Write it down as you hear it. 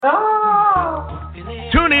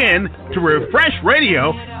in to Refresh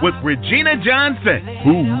Radio with Regina Johnson.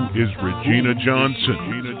 Who is Regina Johnson?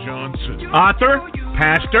 Author,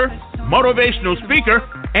 pastor, motivational speaker,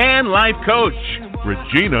 and life coach.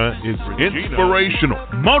 Regina is inspirational,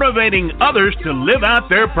 motivating others to live out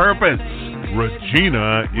their purpose.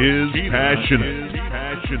 Regina is passionate,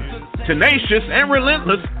 tenacious and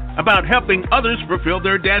relentless about helping others fulfill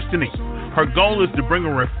their destiny. Her goal is to bring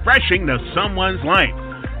a refreshing to someone's life.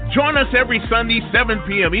 Join us every Sunday, 7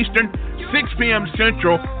 p.m. Eastern, 6 p.m.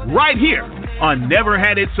 Central, right here on Never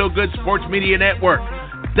Had It So Good Sports Media Network.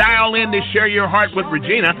 Dial in to share your heart with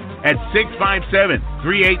Regina at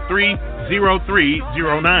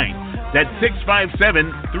 657-383-0309. That's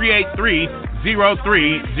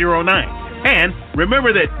 657-383-0309. And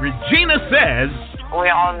remember that Regina says, we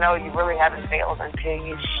all know you really haven't failed until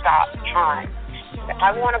you stop trying.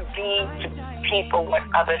 I want to be to people what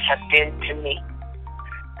others have been to me.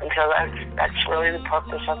 And so that's really the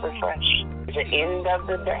purpose of Refresh. At the end of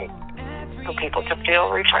the day, for people to feel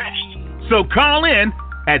refreshed. So call in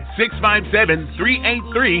at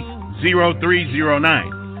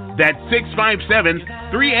 657-383-0309. That's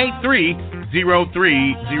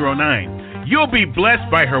 657-383-0309. You'll be blessed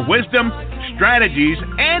by her wisdom, strategies,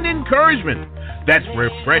 and encouragement. That's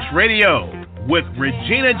Refresh Radio with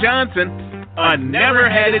Regina Johnson on Never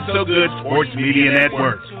Had It So Good Sports Media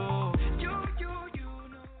Network.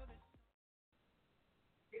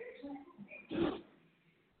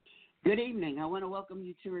 Good evening. I want to welcome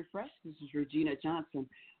you to Refresh. This is Regina Johnson.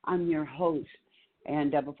 I'm your host.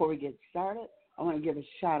 And before we get started, I want to give a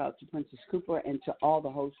shout-out to Princess Cooper and to all the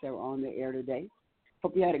hosts that were on the air today.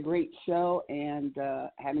 Hope you had a great show, and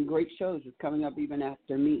having great shows is coming up even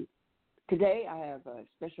after me. Today, I have a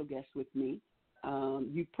special guest with me.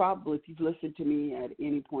 You probably, if you've listened to me at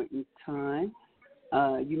any point in time,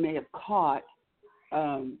 you may have caught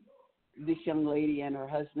this young lady and her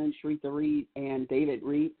husband, Sharitha Reed and David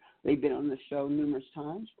Reed. They've been on the show numerous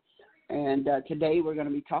times. And today we're going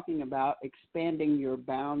to be talking about expanding your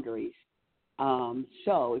boundaries.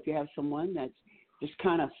 So if you have someone that's just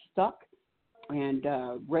kind of stuck and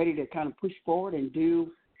ready to kind of push forward and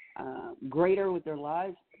do greater with their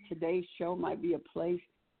lives, today's show might be a place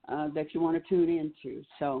that you want to tune into.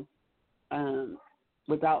 So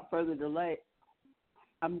without further delay,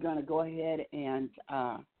 I'm going to go ahead and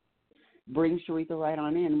bring Sharitha right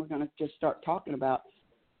on in. We're going to just start talking about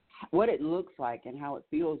what it looks like and how it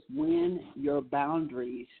feels when your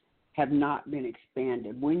boundaries have not been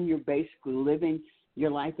expanded, when you're basically living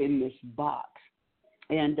your life in this box.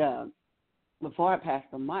 And before I pass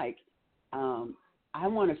the mic, I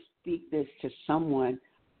want to speak this to someone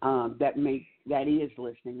that is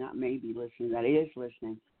listening, not maybe listening, that is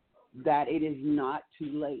listening, that it is not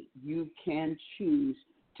too late. You can choose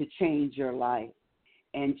to change your life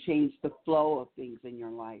and change the flow of things in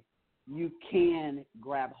your life. You can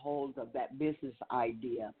grab hold of that business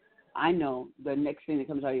idea. I know the next thing that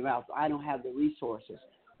comes out of your mouth, I don't have the resources.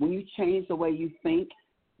 When you change the way you think,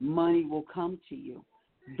 money will come to you.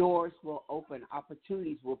 Doors will open.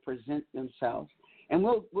 Opportunities will present themselves. And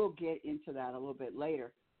we'll get into that a little bit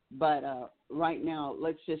later. But right now,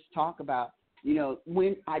 let's just talk about,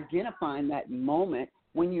 when identifying that moment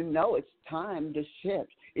when you know it's time to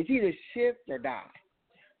shift. It's either shift or die.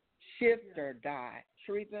 Shift or die.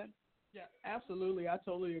 Sharitha? Yeah, absolutely. I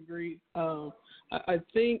totally agree. I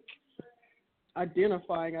think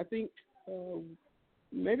identifying,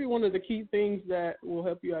 maybe one of the key things that will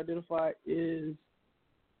help you identify is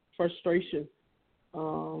frustration,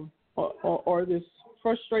 or this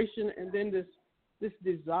frustration, and then this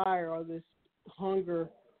desire or this hunger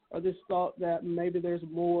or this thought that maybe there's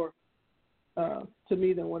more to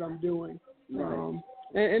me than what I'm doing. Right.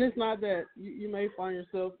 And it's not that you may find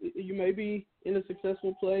yourself, you may be in a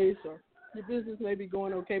successful place or your business may be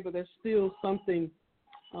going okay, but there's still something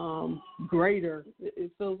greater.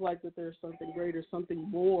 It feels like that there's something greater, something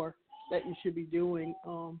more that you should be doing.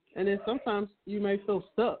 And then sometimes you may feel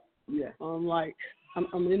stuck. Yeah. Like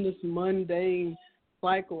I'm in this mundane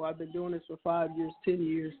cycle. I've been doing this for 5 years, 10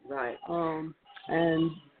 years. Right.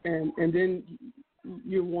 And then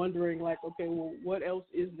you're wondering like, okay, well, what else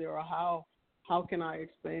is there, or how can I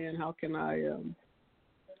expand? How can I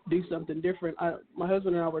do something different? My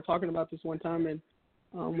husband and I were talking about this one time, and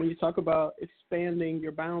when you talk about expanding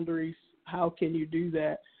your boundaries, how can you do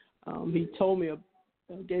that? He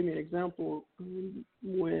gave me an example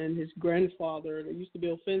when his grandfather, they used to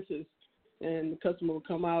build fences, and the customer would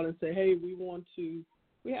come out and say, hey, we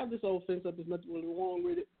have this old fence up, there's nothing really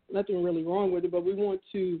wrong with it, but we want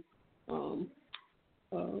to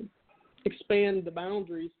expand the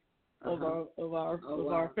boundaries of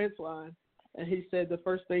our fence line. And he said the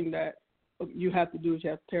first thing that you have to do is you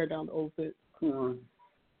have to tear down the old fence. Come on.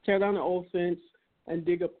 Tear down the old fence and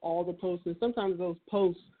dig up all the posts. And sometimes those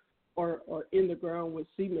posts are in the ground with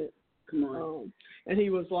cement. Come on. And he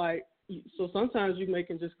was like, so sometimes you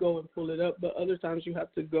can just go and pull it up, but other times you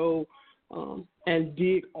have to go and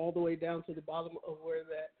dig all the way down to the bottom of where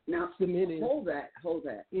that cement is. Hold that.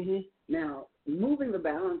 Mm-hmm. Now, moving the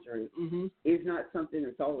boundary is not something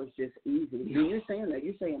that's always just easy. When you're saying that,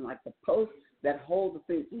 you're saying like the posts that hold the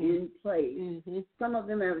fence in place. Mm-hmm. Some of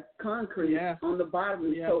them have concrete on the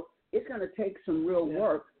bottom, so it's going to take some real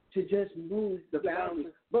work to just move the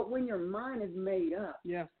boundary. But when your mind is made up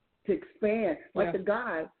to expand, like the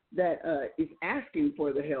guy that is asking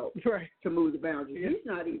for the help to move the boundaries, he's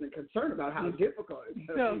not even concerned about how difficult it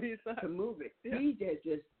is to move it.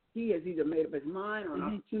 He has either made up his mind or an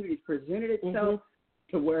opportunity presented itself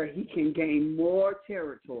to where he can gain more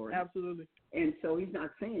territory. Absolutely. And so he's not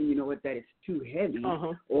saying, you know what, that it's too heavy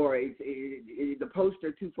or the posts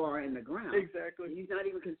are too far in the ground. Exactly. He's not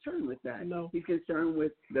even concerned with that. No. He's concerned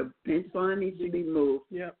with the fence line needs to be moved.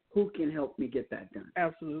 Yep. Who can help me get that done?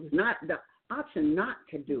 Absolutely. Not the option not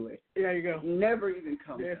to do it. There you go. Never even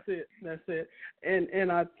comes up. That's it.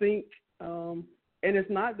 And I think, and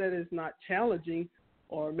it's not that it's not challenging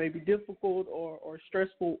or maybe difficult or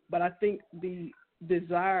stressful, but I think the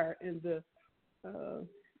desire and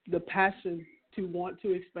the passion to want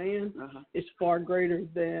to expand is far greater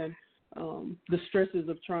than the stresses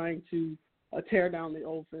of trying to tear down the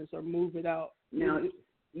old fence or move it out. Now,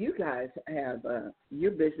 you guys have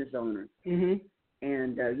you're business owners,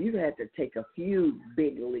 and you've had to take a few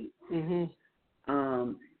big leaps.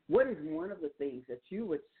 What is one of the things that you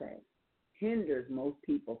would say hinders most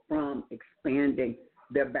people from expanding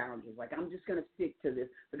their boundaries? Like, I'm just going to stick to this.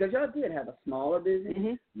 Because y'all did have a smaller business.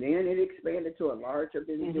 Then it expanded to a larger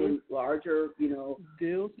business, doing larger,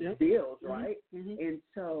 deals, right? And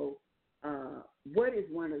so what is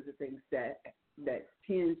one of the things that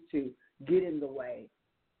tends to get in the way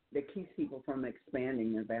that keeps people from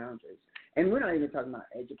expanding their boundaries? And we're not even talking about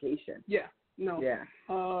education. Yeah, no. Yeah.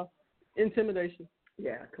 Intimidation.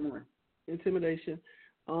 Yeah, come on. Intimidation.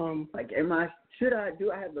 Like,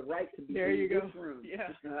 do I have the right to be in this room?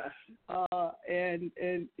 Yeah.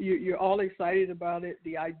 And you're all excited about it.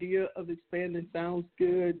 The idea of expanding sounds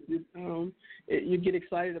good. You get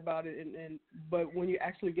excited about it, but when you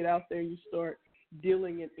actually get out there, you start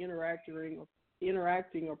dealing and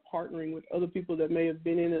interacting or partnering with other people that may have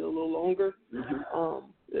been in it a little longer.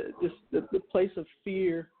 The place of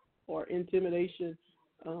fear or intimidation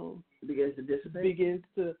begins to dissipate.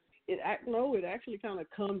 It actually kind of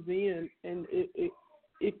comes in, and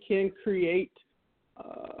it can create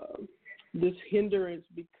this hindrance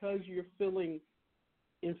because you're feeling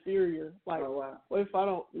inferior. Like, what if I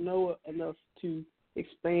don't know enough to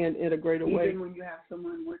expand in a greater way? Even when you have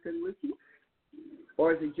someone working with you?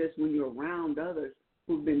 Or is it just when you're around others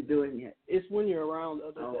who've been doing it? It's when you're around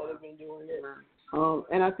others that have been doing it.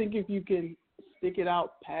 And I think if you can stick it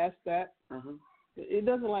out past that, it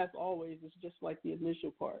doesn't last always. It's just like the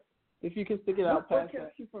initial part. If you can stick it out past that. What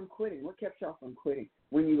kept you from quitting? What kept y'all from quitting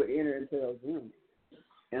when you would enter into those rooms?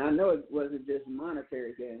 And I know it wasn't just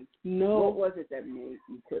monetary gain. No. What was it that made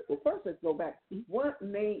you quit? Well, first let's go back. What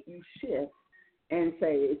made you shift and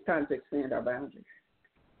say it's time to expand our boundaries?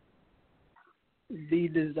 The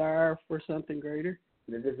desire for something greater.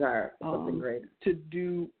 The desire for something greater. To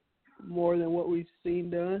do more than what we've seen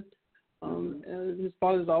done. And his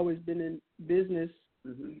father's always been in business,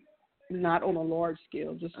 not on a large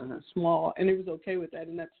scale, just small. And he was okay with that,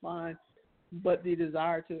 and that's fine. But the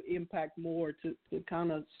desire to impact more, to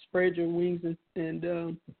kind of spread your wings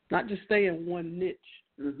and not just stay in one niche.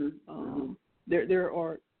 There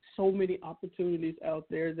are so many opportunities out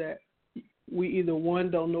there that we either,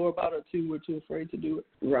 one, don't know about, or two, we're too afraid to do it.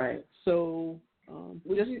 Right. So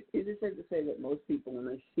is it safe to say that most people, when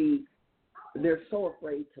they see, they're so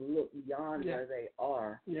afraid to look beyond where they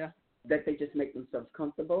are, that they just make themselves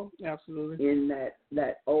comfortable? Absolutely. In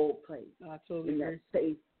that old place. I totally agree. That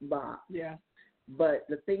safe box. Yeah. But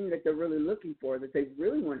the thing that they're really looking for, that they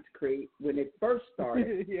really wanted to create when they first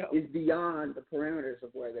started, is beyond the perimeters of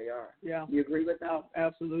where they are. Yeah. You agree with that? Oh,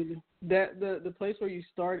 absolutely. That the place where you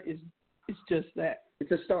start is just that.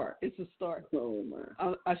 It's a start. It's a start. Oh,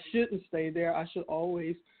 my. I shouldn't stay there. I should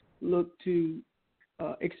always look to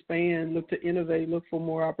expand, look to innovate, look for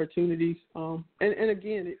more opportunities. And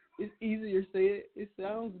again, it's easier said. It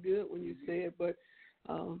sounds good when you say it, but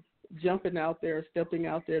jumping out there, stepping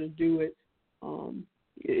out there to do it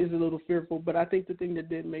is a little fearful. But I think the thing that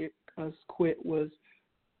did make us quit was,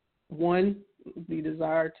 one, the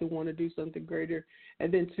desire to want to do something greater,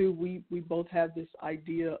 and then two, we both have this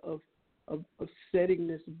idea of of setting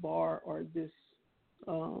this bar or this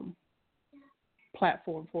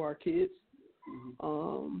platform for our kids.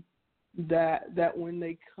 That when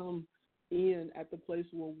they come in at the place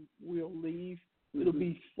where we'll leave, it'll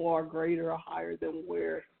be far greater or higher than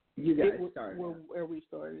where you guys started. Where we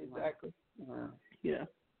started, exactly. Wow. Yeah.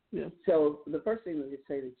 So the first thing we could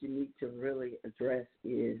say that you need to really address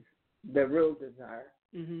is the real desire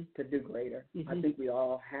to do greater. I think we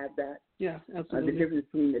all have that. Yeah, absolutely. The difference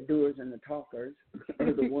between the doers and the talkers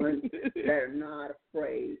are the ones that are not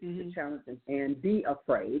afraid to challenge and be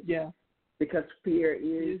afraid. Yeah. Because fear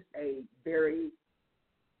is a very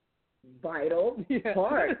vital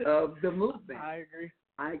part of the movement. I agree.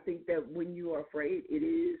 I think that when you are afraid, it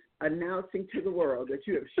is announcing to the world that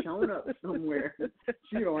you have shown up somewhere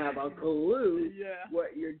you don't have a clue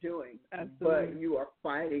what you're doing. Absolutely. But you are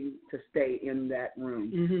fighting to stay in that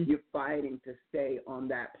room. You're fighting to stay on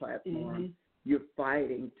that platform. You're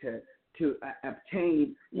fighting to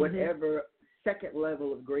obtain whatever second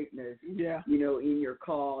level of greatness, you know, in your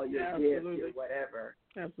call, your gift, your whatever.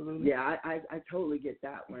 Absolutely. Yeah, I totally get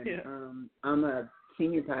that one. I'm a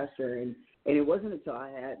senior pastor, and it wasn't until I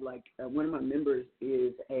had one of my members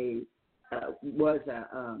is was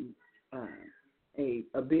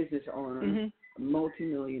a business owner, a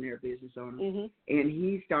multimillionaire business owner, and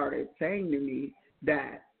he started saying to me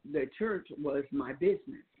that the church was my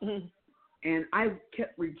business. And I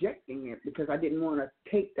kept rejecting it because I didn't want to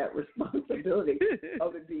take that responsibility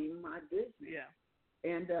of it being my business. Yeah.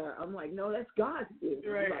 And I'm like, no, that's God's business.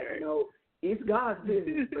 Right, I'm like, no, it's God's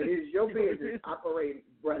business, but it's your business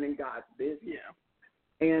running God's business.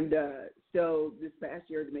 Yeah. And so this past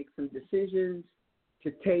year to make some decisions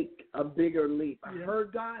to take a bigger leap. I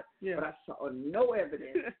heard God, but I saw no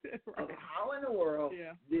evidence of how in the world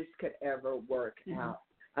this could ever work out.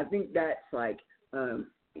 I think that's like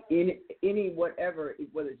in any whatever,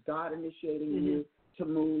 whether it's God initiating you to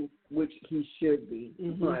move, which he should be,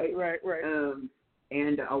 right? Right.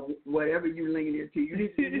 And whatever you lean into, you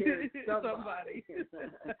need to hear somebody.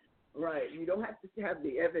 Right. You don't have to have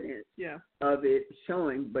the evidence of it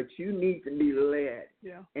showing, but you need to be led.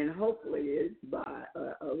 Yeah. And hopefully it's by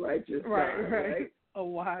a righteous God, right? A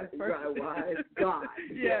wise person. A wise God.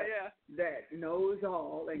 That knows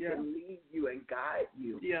all and can lead you and guide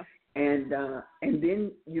you. Yeah. And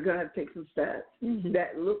then you're going to have to take some steps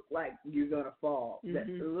that look like you're going to fall, that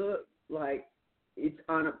look like it's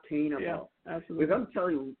unobtainable. Yeah, absolutely. Because I'm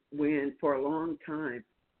telling you, when for a long time,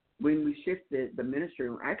 when we shifted the ministry,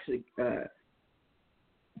 we're actually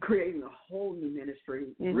creating a whole new ministry.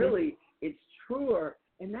 Really, it's truer.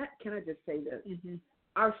 And that, can I just say this?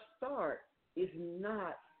 Our start is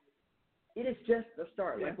not, it is just the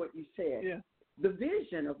start, like what you said. Yeah. The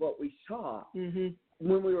vision of what we saw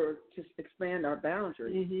when we were to expand our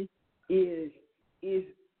boundaries is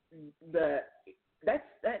that's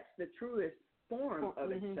the truest form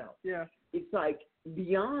of itself. Yeah. It's like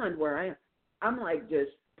beyond where I am. I'm like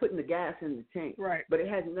just putting the gas in the tank. Right. But it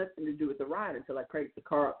has nothing to do with the ride until I crank the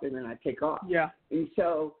car up and then I take off. Yeah. And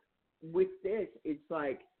so with this, it's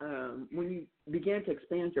like when you begin to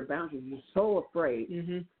expand your boundaries, you're so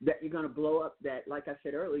afraid that you're going to blow up that, like I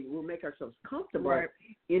said earlier, we'll make ourselves comfortable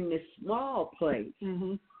in this small place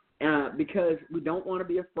because we don't want to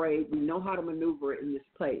be afraid. We know how to maneuver in this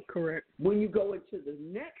place. Correct. When you go into the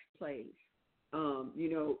next place, you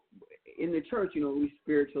know, in the church, you know, we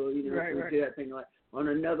spiritual, you know, we do that thing like on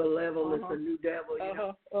another level, it's a new devil, you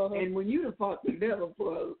know. And when you have fought the devil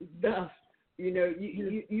for enough, you know,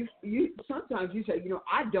 you sometimes you say, you know,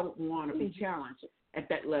 I don't want to be challenged at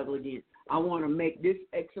that level again. I want to make this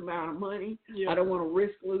X amount of money. I don't want to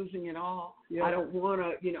risk losing it all. I don't want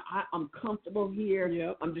to, you know, I'm comfortable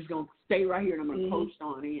here. I'm just going to stay right here and I'm going to post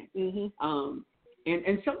on in.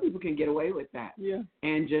 And some people can get away with that.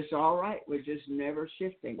 And just, all right, we're just never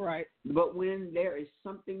shifting. Right. But when there is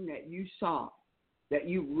something that you saw that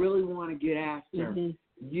you really want to get after,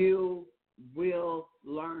 you will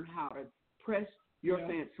learn how to press your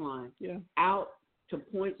fence line out to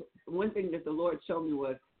points. One thing that the Lord showed me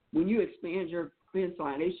was when you expand your fence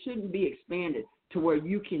line, it shouldn't be expanded to where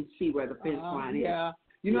you can see where the fence line is.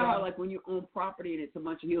 You know how, like, when you own property and it's a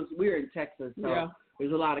bunch of hills, we're in Texas, so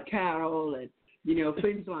there's a lot of cattle and, you know,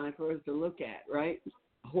 fence line for us to look at, right?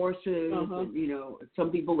 Horses, and, you know, some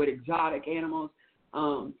people with exotic animals.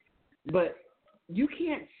 But you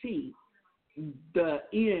can't see the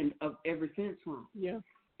end of every fence line.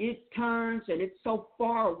 It turns and it's so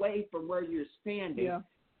far away from where you're standing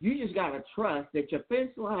You just got to trust that your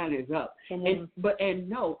fence line is up. And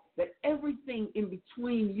know that everything in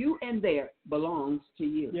between you and there belongs to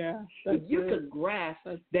you. Yeah. If you could grasp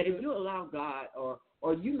that if you allow God or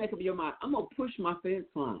you make up your mind, I'm going to push my fence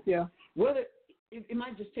line. Yeah. Whether it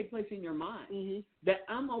might just take place in your mind, that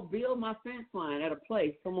I'm going to build my fence line at a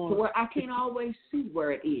place to where I can't always see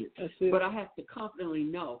where it is. But I have to confidently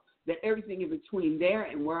know that everything in between there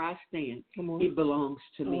and where I stand, it belongs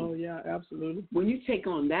to me. Oh, yeah, absolutely. When you take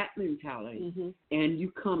on that mentality and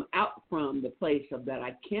you come out from the place of that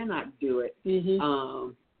I cannot do it,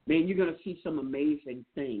 man, you're going to see some amazing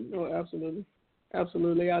things. Oh, absolutely.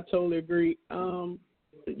 Absolutely. I totally agree.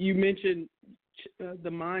 You mentioned the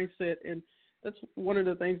mindset, and that's one of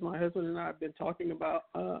the things my husband and I have been talking about.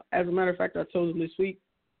 As a matter of fact, I told him this week,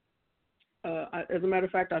 I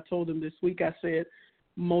said,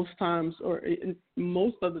 most times, or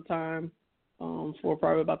most of the time, for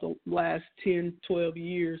probably about the last 10, 12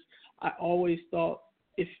 years, I always thought,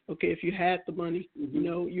 if you had the money,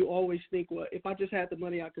 you always think, well, if I just had the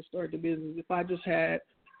money, I could start the business. If I just had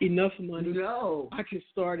enough money, I could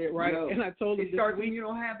start it, right? And I told him it starts when you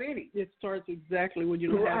don't have any. It starts exactly when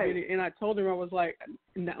you don't have any. And I told him, I was like,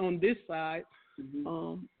 on this side,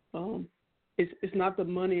 it's not the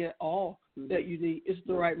money at all that you need. It's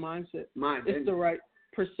the right mindset. It's the right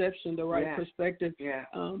perception, the right perspective. Yeah.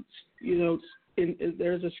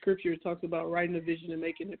 There's a scripture that talks about writing a vision and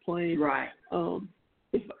making it plain. Right.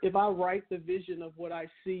 If I write the vision of what I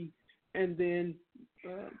see and then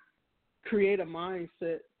create a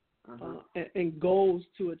mindset and goals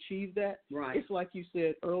to achieve that, it's like you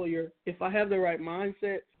said earlier, if I have the right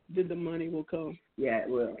mindset, then the money will come. Yeah, it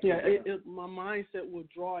will. Yeah, my mindset will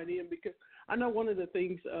draw it in, because I know one of the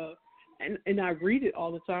things, and I read it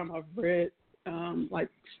all the time. I've read like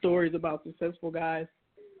stories about successful guys,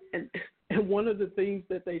 and one of the things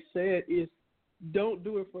that they said is, don't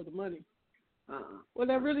do it for the money. Well,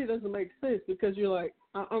 that really doesn't make sense, because you're like,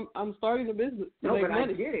 I'm starting a business to make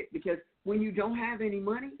money. I get it, because when you don't have any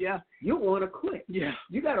money, you want to quit. Yeah,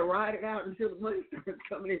 you got to ride it out until the money starts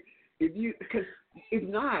coming in. Because if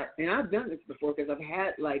not, and I've done this before, because I've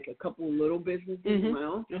had like a couple of little businesses of my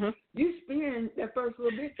own. You spend that first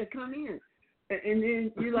little bit to come in, and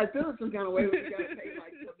then you're like feeling some kind of way when you got to pay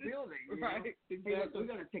like the building. Right. Exactly. Hey, look, we're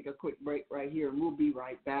going to take a quick break right here, and we'll be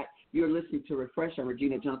right back. You're listening to Refresh. I'm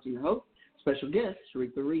Regina Johnson, your host. Special guests,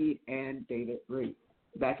 Sharitha Reed and David Reed.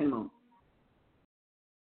 Back in a moment.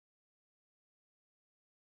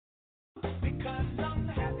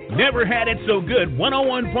 Never Had It So Good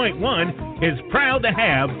 101.1 is proud to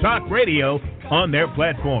have talk radio on their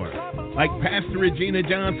platform, like Pastor Regina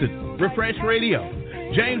Johnson, Refresh Radio,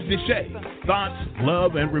 James Deshay, Thoughts,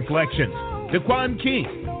 Love, and Reflections, DeQuan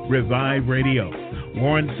King, Revive Radio,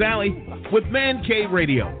 Warren Sally with Man Cave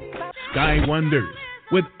Radio, Sky Wonders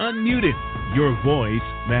with Unmuted, Your Voice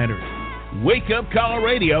Matters, Wake Up Call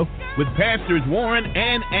Radio with Pastors Warren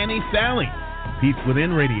and Annie Sally, Peace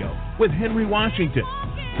Within Radio with Henry Washington,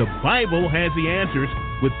 The Bible Has the Answers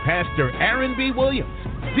with Pastor Aaron B. Williams,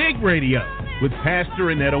 Dig Radio with Pastor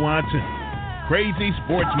Annetta Watson, Crazy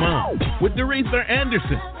Sports Mom with Doretha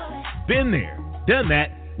Anderson, Been There, Done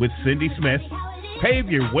That with Cindy Smith, Pave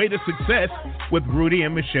Your Way to Success with Rudy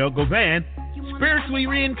and Michelle Govan, Spiritually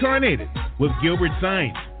Reincarnated with Gilbert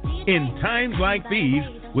Sines, In Times Like These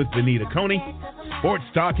with Benita Coney, Sports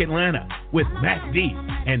Talk Atlanta with Matt D.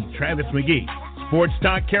 and Travis McGee, Sports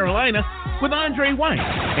Talk Carolina with Andre White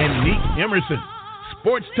and Neek Emerson,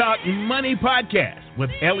 Sports Talk Money Podcast with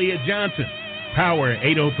Elliot Johnson, Power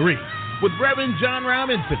 803 with Reverend John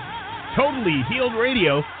Robinson, Totally Healed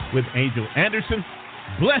Radio with Angel Anderson,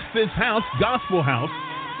 Bless This House Gospel House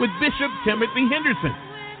with Bishop Timothy Henderson,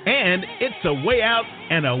 and It's a Way Out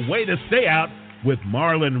and a Way to Stay Out with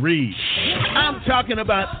Marlon Reed. I'm talking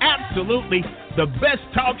about absolutely the best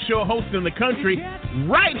talk show host in the country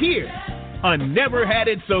right here on Never Had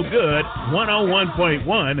It So Good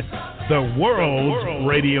 101.1, the world's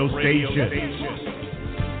radio station.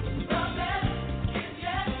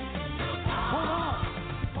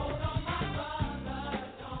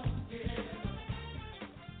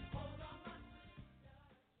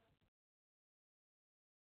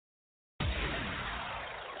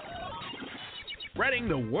 Spreading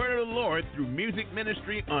the word of the Lord through music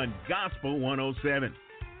ministry on Gospel 107.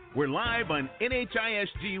 We're live on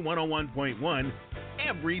NHISG 101.1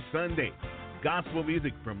 every Sunday. Gospel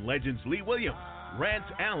music from legends Lee Williams, Rance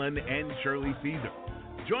Allen, and Shirley Caesar.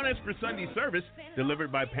 Join us for Sunday service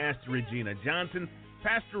delivered by Pastor Regina Johnson,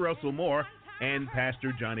 Pastor Russell Moore, and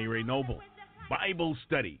Pastor Johnny Ray Noble. Bible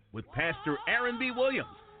study with Pastor Aaron B.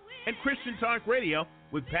 Williams, and Christian Talk Radio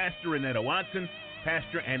with Pastor Annetta Watson,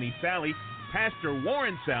 Pastor Annie Sally, Pastor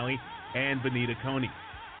Warren Sally and Benita Coney.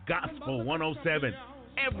 Gospel 107,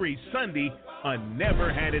 every Sunday on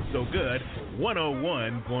Never Had It So Good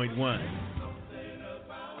 101.1.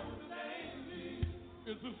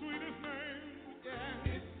 It's the sweetest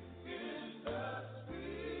name. Yeah.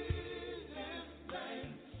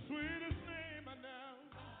 Sweetest name I know.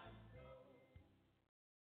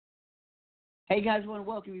 Hey guys, I want to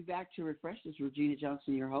welcome you back to Refresh. This is Regina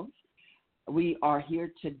Johnson, your host. We are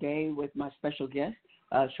here today with my special guests,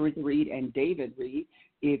 Sharitha Reed and David Reed.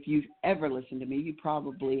 If you've ever listened to me, you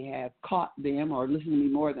probably have caught them or listened to me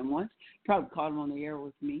more than once. Probably caught them on the air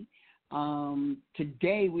with me.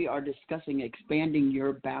 Today we are discussing expanding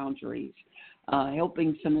your boundaries,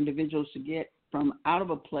 helping some individuals to get from out of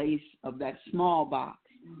a place of that small box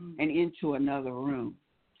and into another room.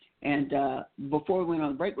 And before we went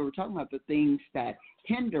on the break, we were talking about the things that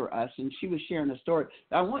hinder us, and she was sharing a story.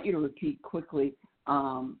 I want you to repeat quickly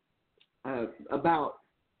about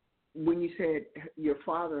when you said your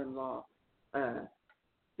father-in-law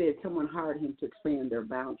said someone hired him to expand their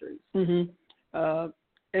boundaries. And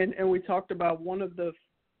we talked about one of the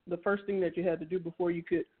first thing that you had to do before you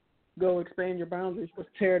could go expand your boundaries was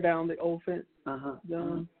tear down the old fence.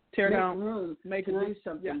 Tear down room, make to room do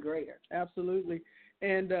something greater. Absolutely.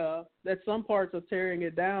 And that some parts of tearing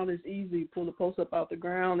it down is easy. Pull the post up out the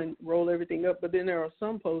ground and roll everything up. But then there are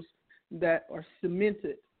some posts that are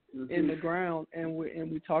cemented in the ground, and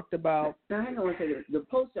we talked about. Now hang on one second. The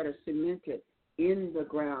posts that are cemented in the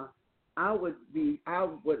ground, I would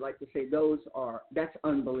like to say that's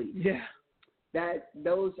unbelief. Yeah.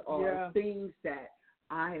 Those are things that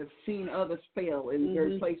I have seen others fail in the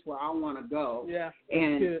very place where I want to go. Yeah.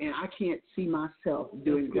 And I can't see myself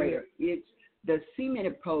doing greater. It's the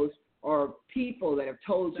cemented posts are people that have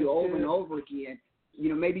told you over and over again,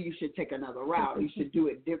 maybe you should take another route. You should do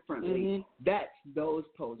it differently. That's those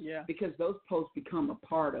posts. Yeah. Because those posts become a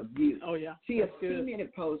part of you. Oh, yeah. See,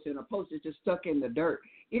 cemented post and a post that's just stuck in the dirt,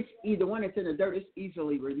 it's either one that's in the dirt, it's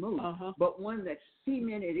easily removed. But one that's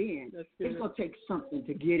cemented in, it's going to take something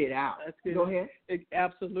to get it out. That's good. Go ahead.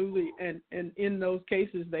 Absolutely. And in those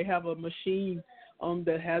cases, they have a machine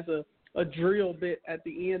that has a drill bit at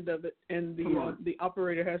the end of it, and the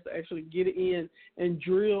operator has to actually get in and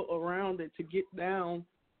drill around it to get down.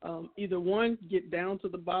 Either one, get down to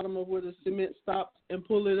the bottom of where the cement stops and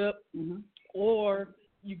pull it up, or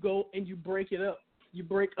you go and you break it up. You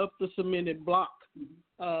break up the cemented block,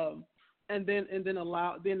 and then that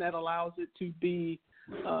allows it to be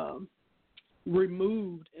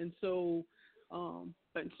removed. And so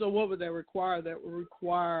what would that require? That would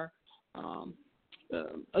require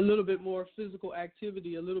a little bit more physical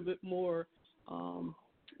activity, a little bit more.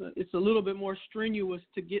 It's a little bit more strenuous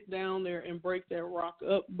to get down there and break that rock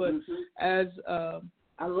up. But as I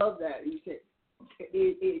love that you said,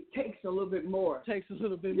 it takes a little bit more. Takes a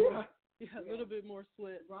little bit more. Yeah, a little bit more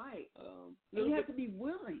sweat. Right. You have to be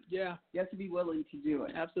willing. Yeah. You have to be willing to do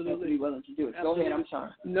it. Absolutely. You have to be willing to do it. Absolutely. Go ahead. I'm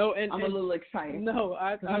sorry. No, I'm a little excited. No,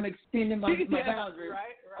 I'm extending my boundaries.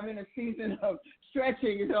 Right. I'm in a season of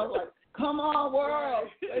stretching. Like, come on, world,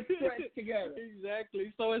 let's stretch together.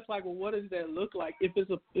 Exactly. So it's like, well, what does that look like?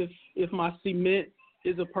 If my cement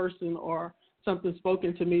is a person or something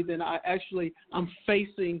spoken to me, then I'm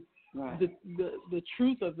facing the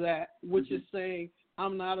truth of that, which is saying,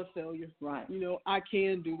 I'm not a failure. Right. I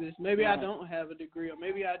can do this. Maybe I don't have a degree, or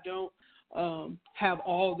maybe I don't have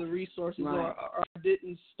all the resources, or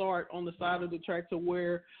didn't start on the side of the track to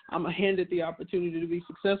where I'm handed the opportunity to be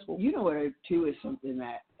successful. You know what, too, is something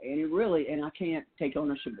that, and I can't take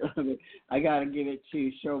ownership of it. I got to give it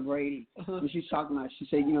to Cheryl Brady. When she's talking about, she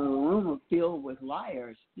said, the room was filled with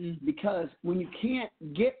liars because when you can't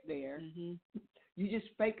get there, you just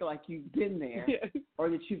fake like you've been there or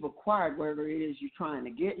that you've acquired wherever it is you're trying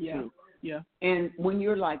to get to. Yeah. And when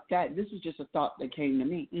you're like that, this is just a thought that came to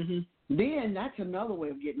me. Then that's another way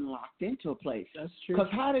of getting locked into a place. That's true.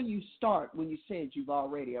 Because how do you start when you said you've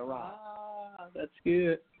already arrived? That's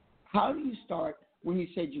good. How do you start when you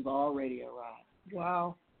said you've already arrived?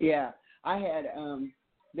 Wow. Yeah. I had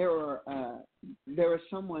there was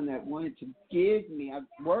someone that wanted to give me. I'm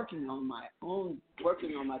working on my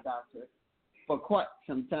doctorate for quite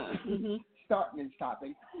some time, starting and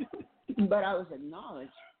stopping. But I was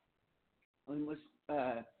acknowledged and was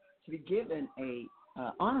to be given a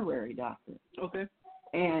honorary doctorate. Okay.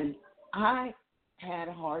 And I had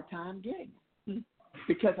a hard time getting it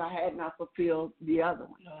because I had not fulfilled the other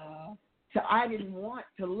one. So I didn't want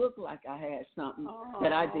to look like I had something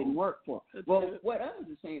that I didn't work for. What others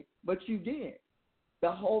are saying, but you did.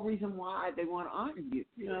 The whole reason why they want to honor you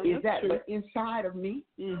is that. True. But inside of me,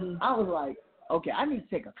 I was like, okay, I need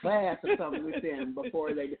to take a class or something with them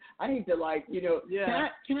before they. I need to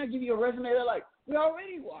can I give you a resume? They're like, we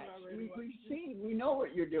already watched. We've seen. We know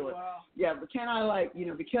what you're doing. Wow. Yeah, but can I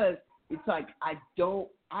because it's like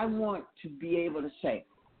I want to be able to say,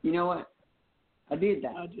 you know what, I did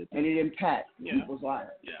that, and it impacts people's lives.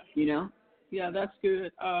 Yeah. Yeah, that's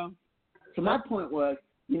good. So my point was,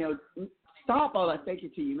 stop all that fake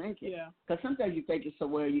it till you make it. Yeah. Because sometimes you fake it so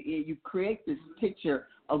well, you create this picture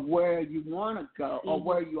of where you want to go or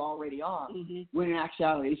where you already are, when in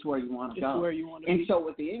actuality it's where you want to go. It's where you want to be. be. So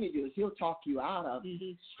what the enemy does, he'll talk you out of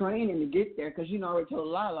straining to get there because you already told a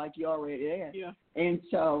lie like you're already there. Yeah. And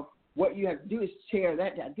so what you have to do is tear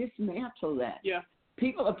that down, dismantle that. Yeah.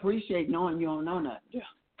 People appreciate knowing you don't know nothing. Yeah.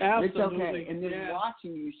 Absolutely. It's okay. And then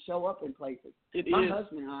watching you show up in places. My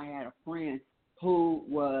husband and I had a friend who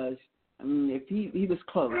was, if he was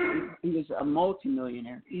close, he was a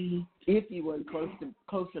multimillionaire. If he wasn't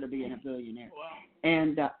closer to being a billionaire. Wow.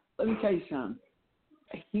 And let me tell you something.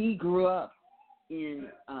 He grew up in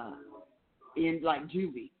like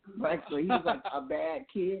juvie. Actually, he was like a bad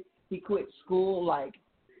kid. He quit school like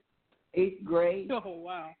 8th grade. Oh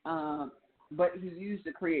wow. But he used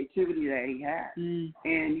the creativity that he had, and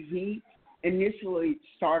he initially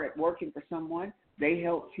started working for someone. They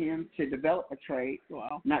helped him to develop a trade.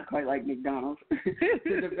 Wow. Not quite like McDonald's.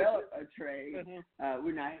 To develop a trade.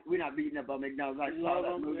 We're not beating up on McDonald's. I saw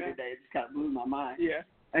that movie today. It just kind of blew my mind. Yeah.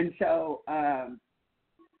 And so,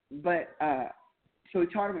 so he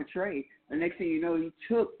taught him a trade. The next thing you know, he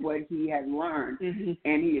took what he had learned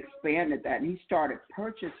and he expanded that. And he started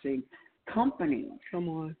purchasing companies. Come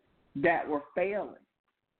on. That were failing.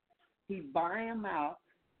 He'd buy them out,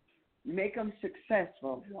 make them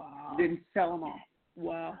successful, then sell them off.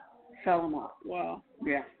 Wow. Sell them off. Wow.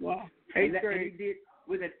 Yeah. Wow. 8th grade. And he did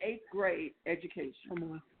with an 8th grade education. Come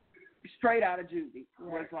on. Straight out of juvie.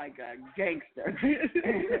 Was like a gangster.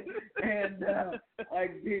 and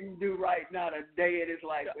like didn't do right not a day in his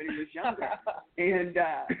life when he was younger. And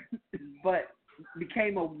but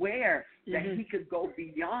became aware that he could go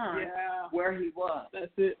beyond where he was.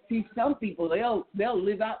 That's it. See, some people, they'll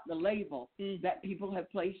live out the label that people have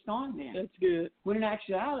placed on them. That's good. When in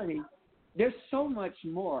actuality, there's so much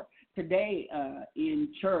more. Today in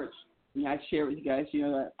church, I share with you guys,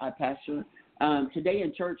 that I pastor. Today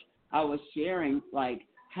in church, I was sharing like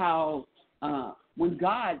how when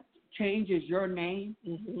God changes your name,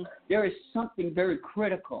 there is something very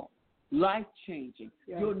critical, life-changing.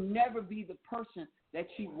 Yeah. You'll never be the person that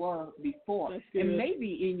you were before. And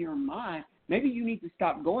maybe in your mind, maybe you need to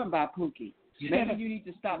stop going by Pookie. Maybe you need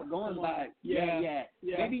to stop going by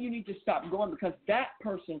Maybe you need to stop going because that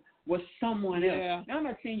person was someone else. Now, I'm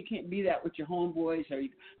not saying you can't be that with your homeboys,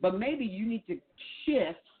 but maybe you need to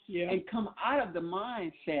shift and come out of the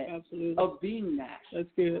mindset of being that. That's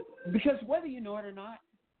good. Because whether you know it or not,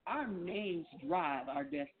 our names drive our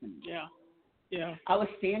destiny. Yeah. Yeah. I was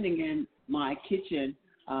standing in my kitchen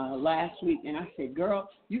last week, and I said, girl,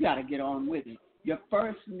 you got to get on with it. Your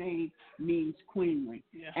first name means queenly,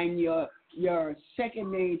 and your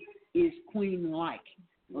second name is queen-like,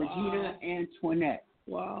 Regina Antoinette.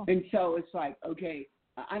 Wow. And so it's like, okay,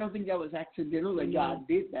 I don't think that was accidental that God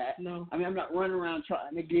did that. No. I mean, I'm not running around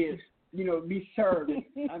trying to give, be served.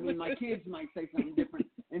 I mean, my kids might say something different,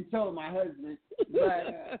 and so my husband.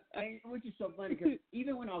 But which is so funny because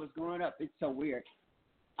even when I was growing up, it's so weird.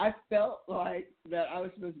 I felt like that I was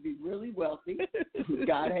supposed to be really wealthy.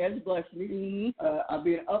 God has blessed me. I've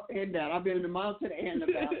been up and down. I've been in the mountain and the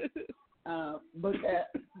valley. But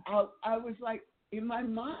that I was like, in my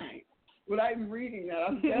mind, when I'm reading that,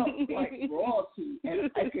 I felt like royalty. And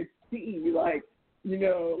I could see, like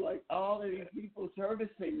all of these people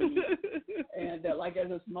servicing me. And like as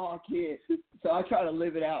a small kid. So I try to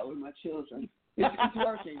live it out with my children. It's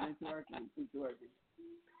working. It's working.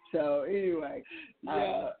 So anyway,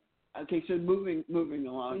 okay. So moving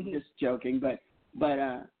along, just joking, but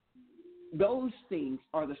those things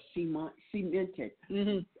are the cemented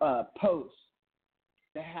posts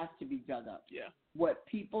that have to be dug up. Yeah. What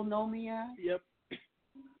people know me as. Yep.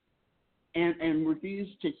 And refuse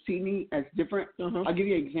to see me as different. I'll give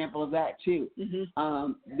you an example of that too.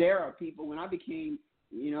 There are people when I became,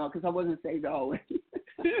 because I wasn't saved always.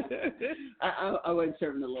 I wasn't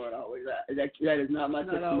serving the Lord always. That is not my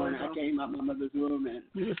testimony. I came out my mother's womb and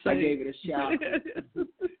I gave it a shout.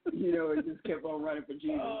 It just kept on running for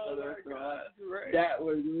Jesus. Right. That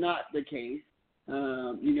was not the case.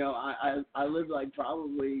 I lived like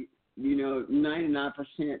probably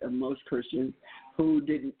 99% of most Christians who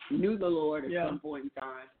knew the Lord at some point in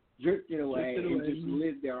time, drifted away and just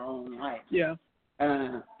lived their own life. Yeah.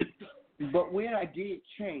 But when I did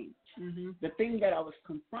change, the thing that I was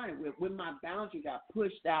confronted with, when my boundary got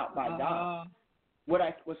pushed out by God, what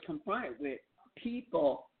I was confronted with,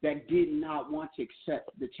 people that did not want to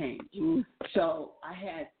accept the change. So I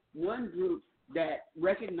had one group that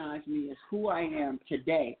recognized me as who I am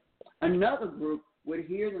today. Another group would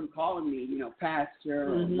hear them calling me,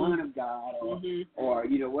 pastor or woman of God or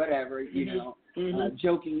whatever,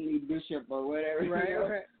 jokingly bishop or whatever.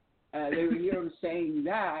 Right. They would hear them saying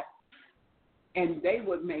that, and they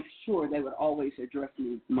would make sure they would always address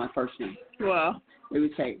me my first name. Wow. They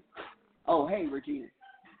would say, "Oh, hey, Regina."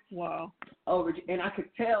 Wow. Oh, and I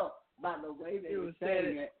could tell by the way they were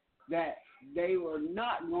saying it that they were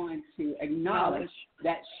not going to acknowledge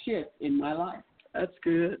that shift in my life. That's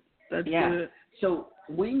good. That's good. So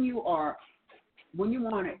when you want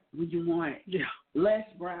it. Yeah. Les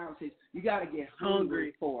Brown says you got to get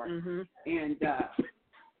hungry for it.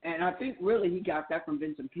 And I think really he got that from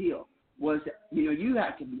Vincent Peale. Was you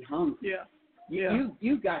have to be hungry. Yeah.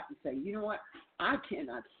 You got to say, you know what? I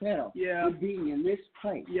cannot settle for being in this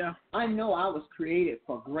place. Yeah. I know I was created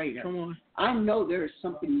for greater. Come on. I know there is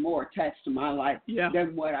something more attached to my life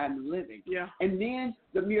than what I'm living. Yeah. And then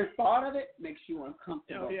the mere thought of it makes you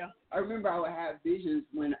uncomfortable. Oh, yeah. I remember I would have visions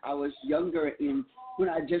when I was younger when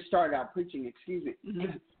I just started out preaching,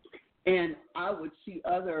 and I would see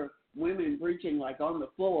other women preaching like on the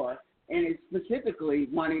floor, and it's specifically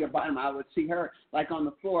Juanita Bynum, I would see her like on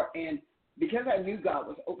the floor, and because I knew God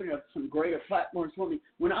was opening up some greater platforms for me,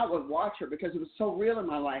 when I would watch her, because it was so real in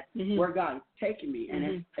my life where God had taken me,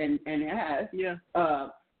 and it has,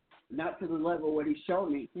 not to the level of what He showed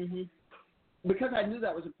me, because I knew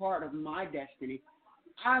that was a part of my destiny,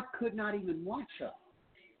 I could not even watch her.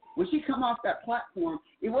 When she come off that platform,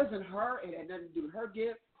 it wasn't her, it had nothing to do with her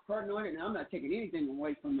gift, her anointing, and I'm not taking anything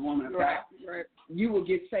away from the woman of God. Right. You will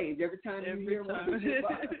get saved every time you hear what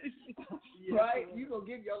you right? You will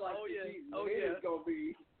give your life to Jesus. It is going to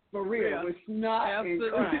be for real. Yeah. It's not in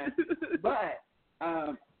crime.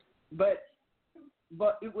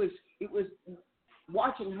 But it was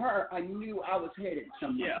watching her, I knew I was headed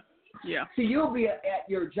somewhere. Yeah. So you'll be at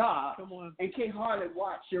your job and can't hardly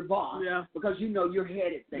watch your boss because you know you're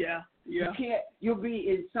headed there. Yeah. You'll be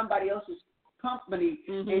in somebody else's company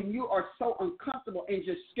and you are so uncomfortable and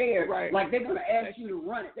just scared. Right. Like they're going to ask you to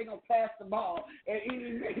run it. They're going to pass the ball at any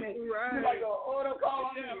minute. Right. You're like, don't call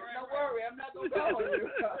on me. Don't worry, I'm not going to call on you.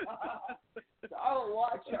 So I would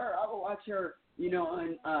watch her.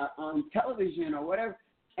 On television or whatever,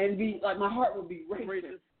 and be like, my heart would be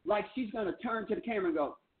racing. Like she's going to turn to the camera and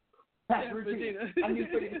go, Pastor Regina, I need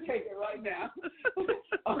for you to take it right now.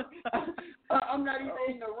 I'm not even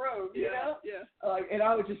in the room, and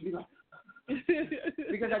I would just be like,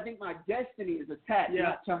 because I think my destiny is attached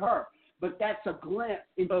not to her, but that's a glimpse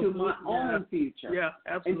into my own future. Yeah,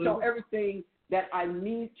 absolutely. And so everything that I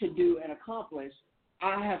need to do and accomplish,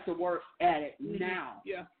 I have to work at it now.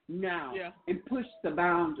 Now. Yeah. And push the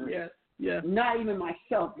boundaries. Yeah. Not even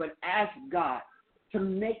myself, but ask God to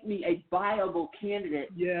make me a viable candidate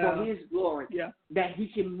for His glory, that He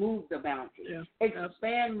can move the boundaries,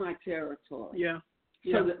 expand my territory.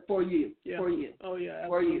 So that for you. Oh yeah, absolutely.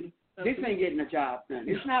 For you. This ain't getting a job done.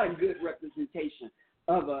 It's not a good representation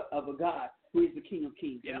of a God who is the King of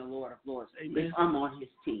Kings and the Lord of Lords. Amen. I'm on His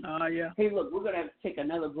team. Hey, look, we're going to have to take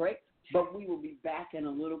another break, but we will be back in a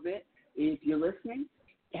little bit. If you're listening,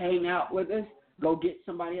 hang out with us. Go get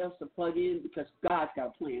somebody else to plug in because God's got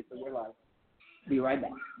a plan for your life. Be right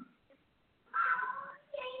back.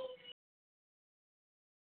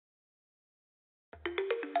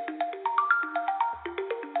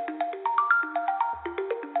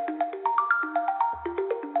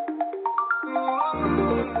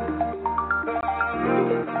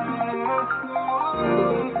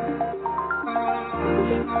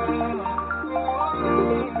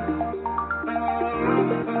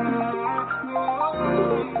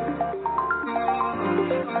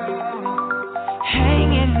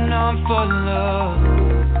 Hanging on for love,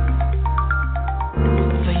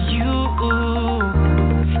 for you,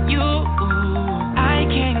 I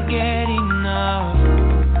can't get enough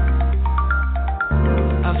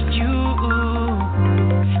of you.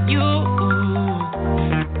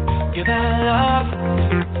 Feel that love,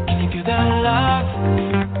 can you feel that love?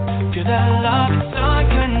 Feel that love, it's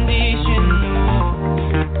unconditional.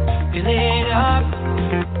 Fill it up,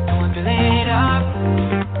 I want to fill it up.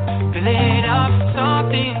 Fill it up,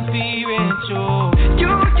 something spiritual. You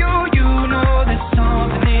know there's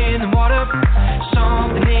something in the water.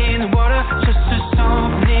 Something in the water, just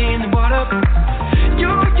something in the water. You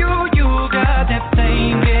got that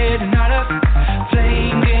flame getting hotter.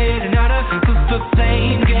 Flame getting hotter,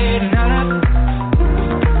 flame getting hotter.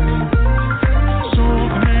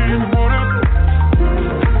 Something in the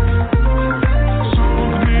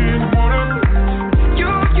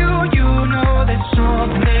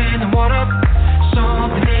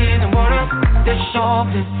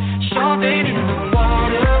something in the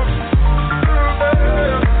water.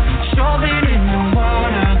 Something in the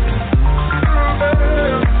water.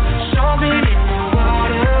 Something in the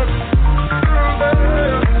water.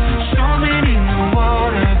 Something in the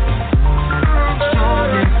water.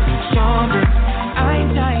 Something. I'm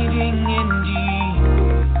diving in deep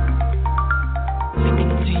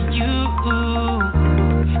into you.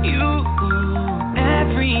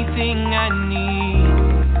 Everything I need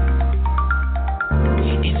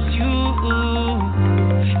is you.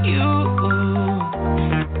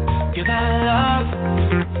 Feel that love,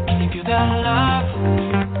 can you feel that love?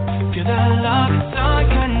 Feel that love, it's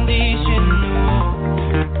unconditional.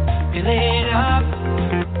 Fill it up,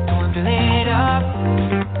 come on, fill it up,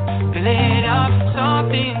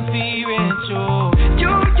 something spiritual. You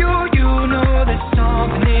know there's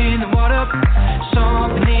something in the water,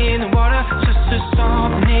 something in the water, just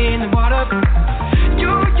something in the water. You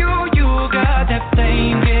got that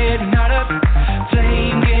flame getting hotter,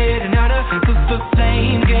 flame getting hotter,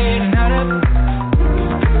 flame getting hotter.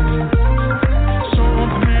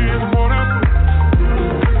 Something in the water,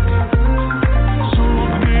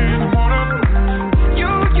 something in the water.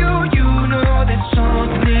 You know there's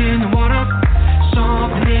something in the water,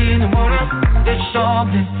 something in the water. There's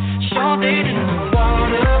something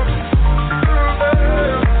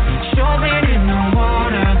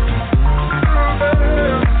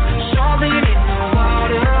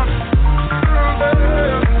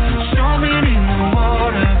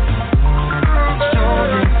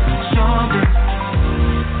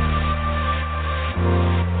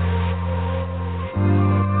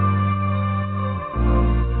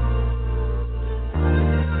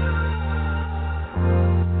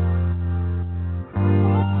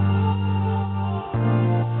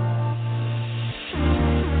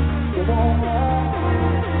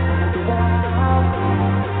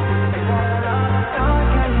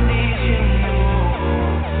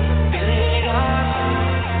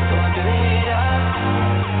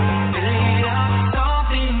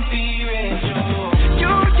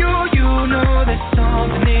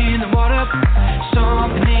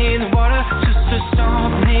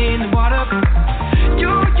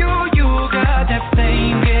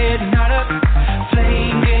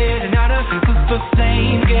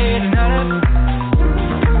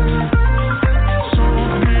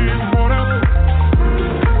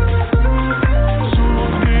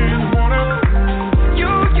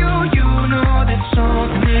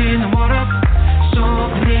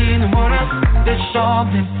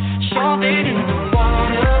the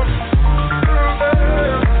water.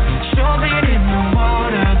 Something in the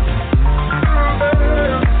water.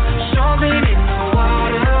 Something in the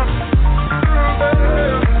water.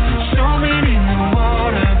 Something in the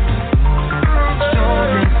water.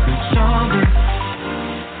 Something.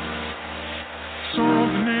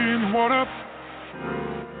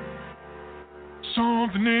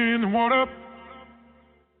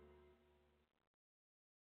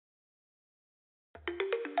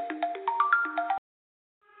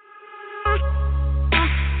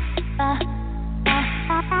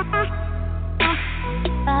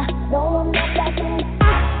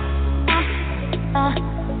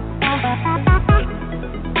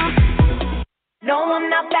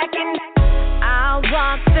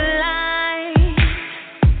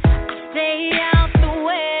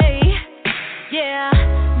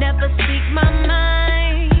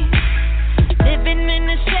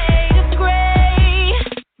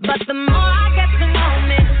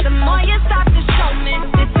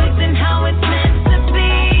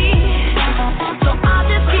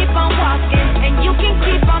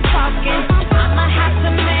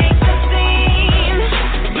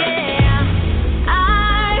 I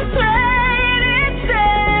played it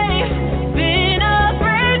safe.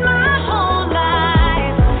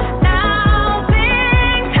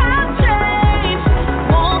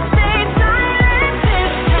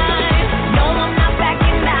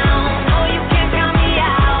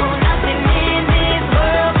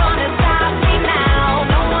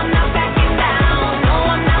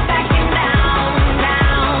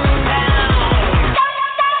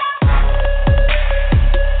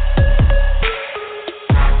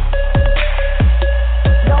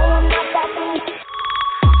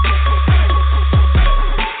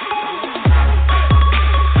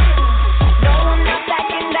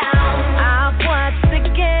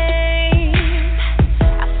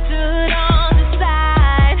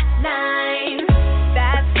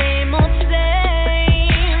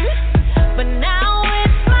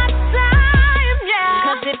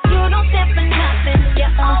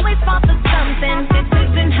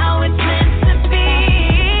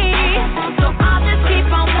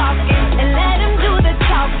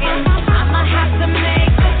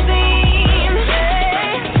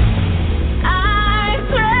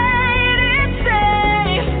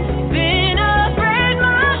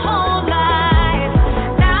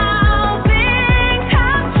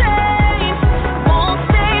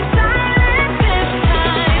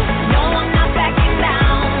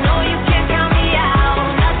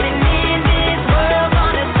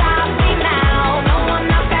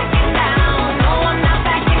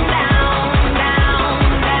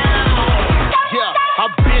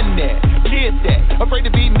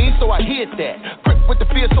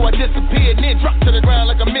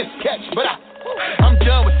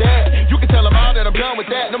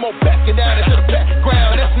 some more backing down into the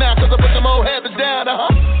background. That's now cause I put some old habits down,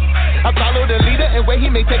 I follow the leader, and where he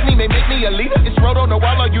may take me may make me a leader. It's wrote on the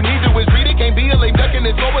wall, all you need to is read it. Can't be a lame duck and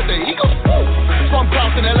it's over the ego. So I'm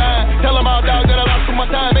crossing the line. Tell them all, dog, that I lost for my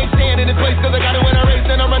time. Ain't staying in this place cause I gotta win a race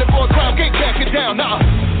and I'm running for a crown. Can't back it down, nah.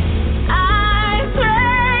 I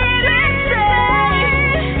played it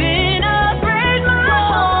safe, been afraid my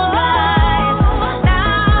whole life.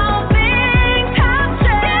 Now things have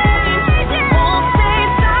changed, won't stay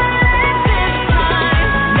silent this time.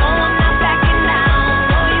 No, I'm not backing down,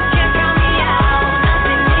 no, you can't count me out.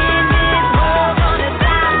 Nothing in this world gonna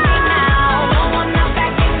stop me now. No, I'm not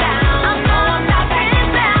backing down, no, I'm not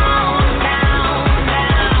backing down, down.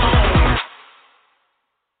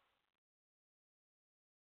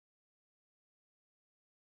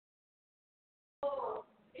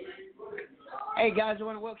 Hey guys, I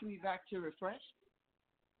want to welcome you back to Refresh.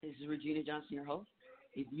 This is Regina Johnson, your host.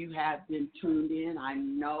 If you have been tuned in, I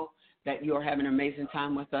know that you're having an amazing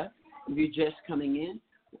time with us. If you're just coming in,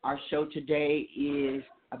 our show today is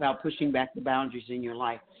about pushing back the boundaries in your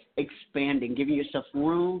life, expanding, giving yourself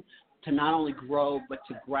room to not only grow, but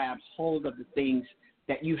to grab hold of the things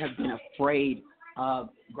that you have been afraid of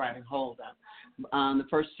grabbing hold of. The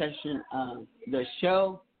first session of the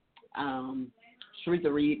show,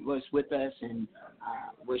 Sharitha Reed was with us and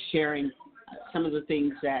was sharing some of the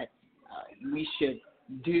things that we should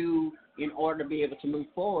do in order to be able to move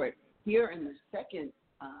forward. Here in the second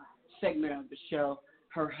segment of the show,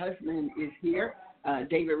 her husband is here.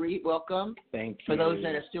 David Reed, welcome. Thank you. For those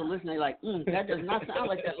that are still listening, like, that does not sound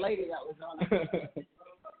like that lady that was on it.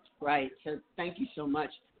 Right. So thank you so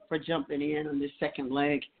much for jumping in on this second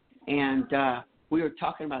leg. And we were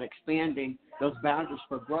talking about expanding those boundaries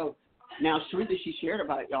for growth. Now, Sharitha, she shared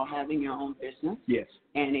about y'all having your own business. Yes.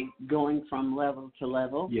 And it going from level to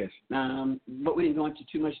level. Yes. But we didn't go into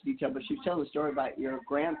too much detail, but she was telling a story about your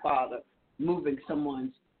grandfather moving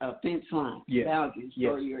someone's fence line boundaries,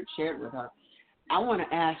 yes. or you had shared with her. I want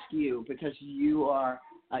to ask you, because you are,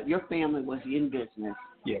 your family was in business.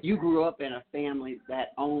 Yes. You grew up in a family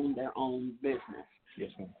that owned their own business.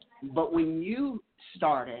 Yes, ma'am. But when you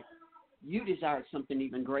started, you desired something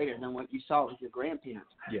even greater than what you saw with your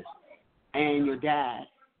grandparents. Yes. And your dad.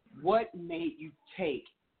 What made you take?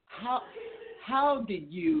 How did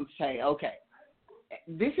you say, okay,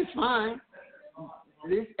 this is fine,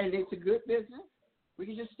 and it's a good business. We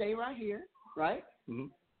can just stay right here, right? Mm-hmm.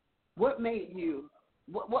 What made you?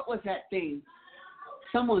 What was that thing?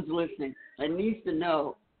 Someone's listening and needs to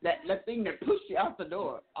know that thing that pushed you out the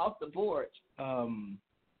door, off the porch,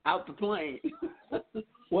 out the plane.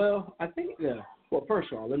 Well, I think well,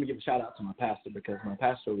 first of all, let me give a shout out to my pastor, because my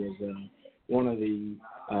pastor was one of the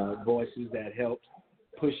voices that helped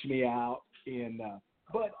push me out. And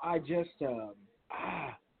but I just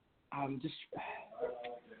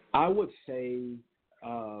I would say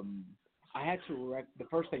I had to the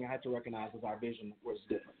first thing I had to recognize was our vision was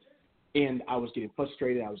different. And I was getting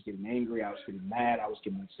frustrated, I was getting angry, I was getting mad, I was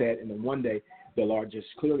getting upset. And then one day, the Lord just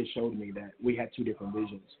clearly showed me that we had two different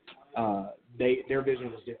visions. Their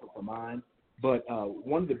vision was different from mine. But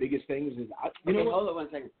one of the biggest things is, hold on 1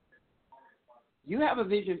 second. You have a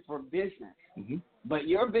vision for business, mm-hmm. but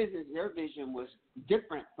your vision was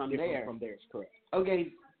different from theirs. From theirs, correct.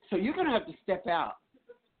 Okay, so you're going to have to step out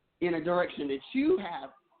in a direction that you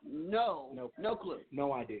have no clue.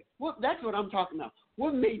 No idea. Well, that's what I'm talking about.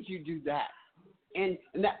 What made you do that? And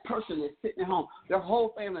that person is sitting at home, their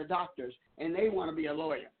whole family are doctors, and they want to be a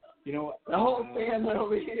lawyer. You know, the whole family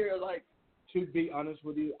over here, like. To be honest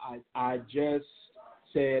with you, I just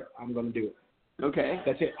said I'm going to do it. Okay.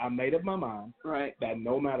 That's it. I made up my mind. Right. That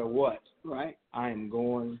no matter what, right, I am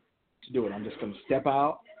going to do it. I'm just going to step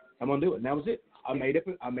out. I'm going to do it. And that was it. I made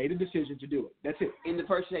a decision to do it. That's it. In the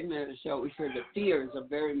first segment of the show, we said the fears are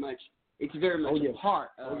very much a part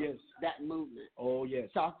of that movement. Oh,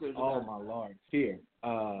 yes. Talk to us about it. My Lord. Fear.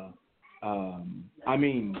 I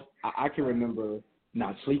mean, I can remember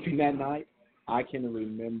not sleeping that night. I can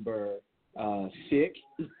remember sick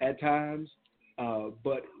at times.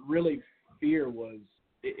 But really, fear was,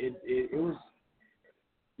 it was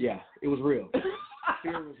real.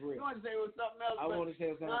 Fear was real. You want to say it was something else? I want to say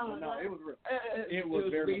it was something else. No, it was real. It was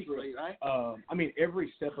very much real. Right? I mean,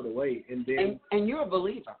 every step of the way. And then. And you're a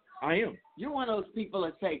believer. I am. You're one of those people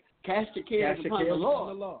that say, cast your cares upon the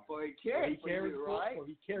Lord. For he cares for you, right? For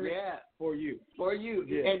he cares for you. For you.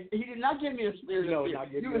 Yeah. And he did not give me a spirit of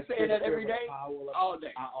fear. You were saying that every day? All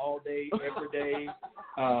day. All day, every day.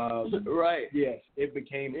 Right. Yes, it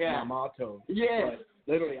became my motto. Yes.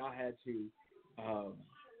 But literally, I had to,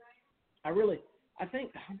 I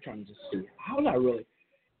think, I'm trying to just see. How did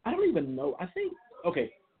I don't even know. I think,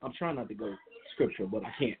 okay, I'm trying not to go scripture, but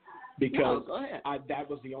I can't because go ahead. that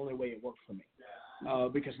was the only way it worked for me.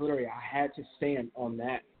 Because literally I had to stand on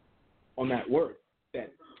that word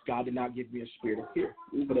that God did not give me a spirit of fear,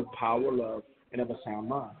 but of power, love, and of a sound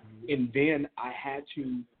mind. And then I had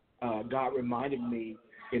to, God reminded me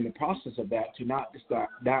in the process of that to not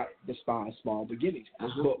despise small beginnings.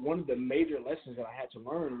 But one of the major lessons that I had to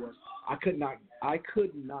learn was I could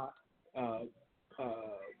not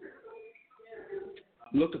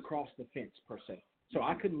look across the fence per se. So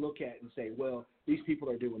I couldn't look at and say, well, these people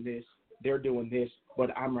are doing this, they're doing this,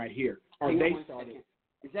 but I'm right here. Or they started.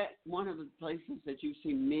 Is that one of the places that you've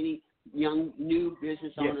seen many young, new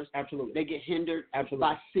business owners? Yes, absolutely. They get hindered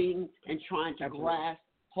by seeing and trying to grasp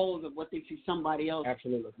hold of what they see somebody else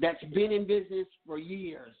that's been in business for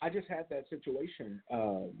years. I just had that situation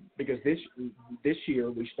because this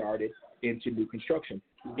year we started into new construction,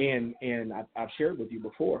 and I've shared with you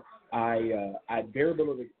before. I had very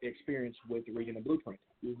little experience with reading a blueprint,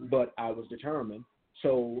 but I was determined.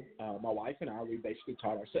 So my wife and I, we basically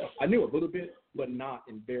taught ourselves. I knew a little bit, but not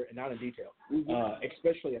in detail,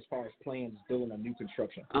 especially as far as plans building a new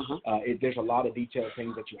construction. There's a lot of detailed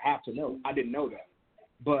things that you have to know. I didn't know that.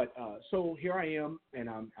 But so here I am, and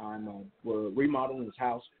we're remodeling his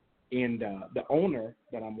house, and the owner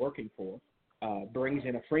that I'm working for brings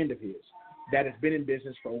in a friend of his that has been in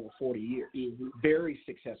business for over 40 years, very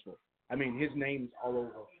successful. I mean, his name's all over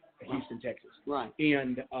Houston, Texas. Right.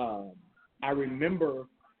 And I remember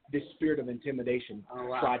this spirit of intimidation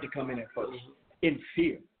tried to come in at first, in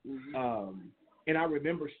fear. And I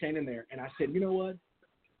remember standing there, and I said, you know what?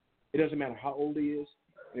 It doesn't matter how old he is.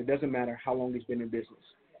 It doesn't matter how long he's been in business,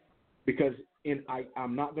 because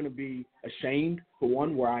I'm not going to be ashamed for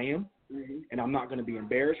one where I am, and I'm not going to be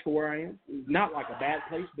embarrassed for where I am. Not like a bad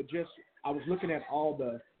place, but just I was looking at all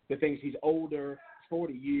the things. He's older,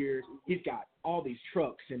 40 years. He's got all these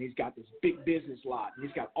trucks, and he's got this big business lot. And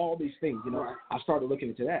he's got all these things. You know, I started looking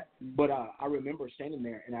into that. But I remember standing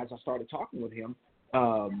there, and as I started talking with him,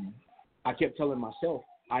 I kept telling myself,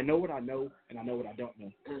 I know what I know, and I know what I don't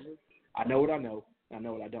know. I know what I know. I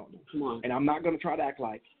know what I don't know. Come on. And I'm not going to try to act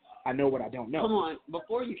like I know what I don't know. Come on.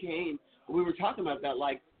 Before you came, we were talking about that.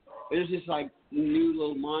 Like, there's this, like, new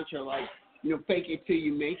little mantra, like, you know, fake it till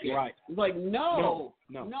you make it. Right. It's like, no,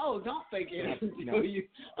 don't fake it until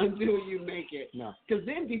you make it. No. Because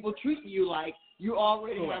then people treat you like you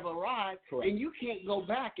already have arrived, and you can't go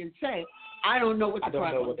back and say, I don't know what the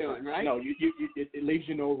crap I'm doing, right? No, it leaves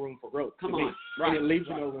you no room for growth. Come on. Right. And it leaves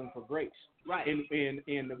you no room for grace. Right.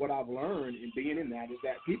 And what I've learned in being in that is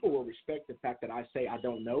that people will respect the fact that I say I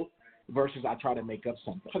don't know versus I try to make up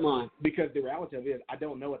something. Come on. Because the reality of it is I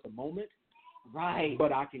don't know at the moment. Right.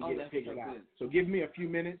 But I can get it figured out. So give me a few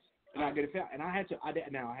minutes and I'll get it figured out. And I had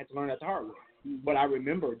to learn that the hard way. But I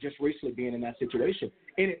remember just recently being in that situation.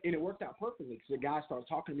 And it worked out perfectly because the guy started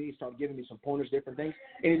talking to me, he started giving me some pointers, different things.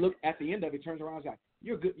 And he looked at the end of it, turns around and was like,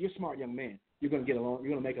 you're good, you're a smart young man. You're gonna get along,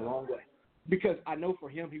 you're gonna make it a long way. Because I know for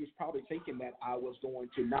him, he was probably thinking that I was going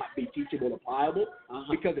to not be teachable or pliable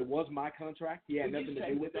because it was my contract. He had nothing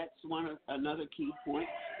to do with it. That's another key point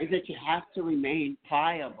is that you have to remain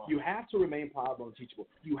pliable. You have to remain pliable and teachable.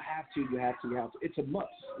 You have to. It's a must,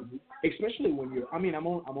 especially when you're. I mean, I'm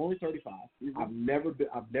only 35. I've never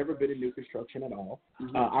been in new construction at all.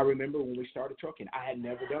 I remember when we started trucking, I had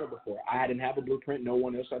never done it before. I didn't have a blueprint. No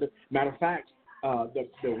one else had it. Matter of fact,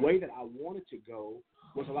 the way that I wanted to go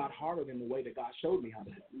was a lot harder than the way that God showed me how to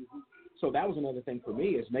do it. So that was another thing for me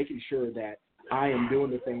is making sure that I am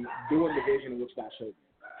doing the vision in which God showed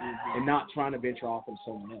me, and not trying to venture off on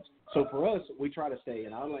someone else. So for us, we try to stay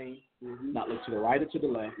in our lane, not look to the right or to the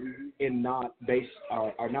left, and not base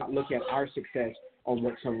or not look at our success on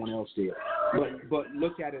what someone else did, but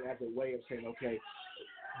look at it as a way of saying, okay,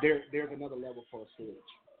 there's another level for us to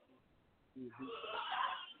reach.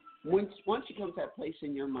 Once you come to that place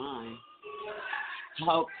in your mind,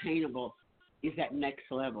 how obtainable is that next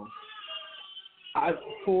level?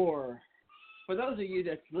 For those of you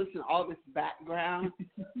that listen to all this background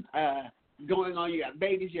going on, you got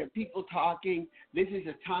babies, you have people talking. This is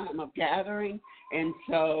a time of gathering, and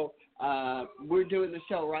so we're doing the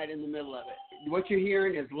show right in the middle of it. What you're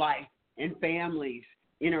hearing is life and families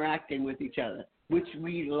interacting with each other, which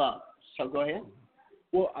we love. So go ahead.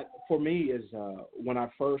 Well, for me is when I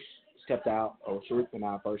first stepped out, or Sharif and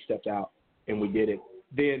I first stepped out, and we did it,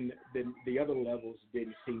 then the other levels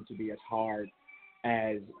didn't seem to be as hard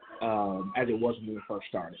as it was when we first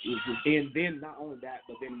started. And then not only that,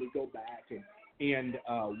 but then we go back and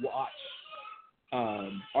watch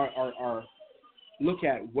or look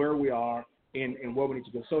at where we are and where we need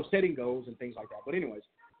to go. So setting goals and things like that. But anyways,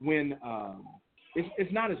 when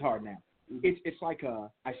it's not as hard now. It's like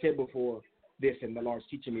I said before, this, and the Lord's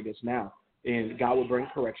teaching me this now. And God will bring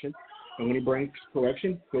correction. And when he brings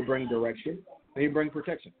correction, he'll bring direction. And he'll bring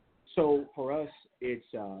protection. So for us, it's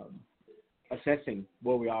assessing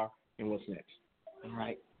where we are and what's next. All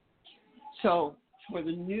right. So for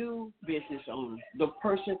the new business owner, the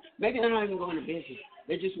person, maybe they're not even going to business,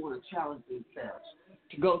 they just want to challenge themselves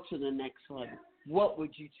to go to the next level. What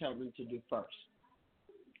would you tell them to do first?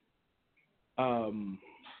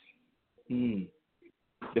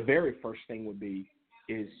 The very first thing would be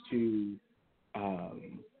is to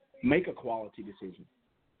make a quality decision.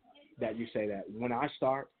 That you say that when I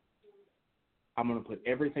start, I'm going to put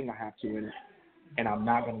everything I have to in it, and I'm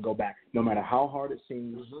not going to go back, no matter how hard it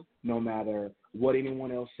seems, no matter what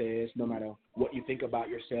anyone else says, no matter what you think about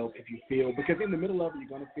yourself, if you feel, because in the middle of it, you're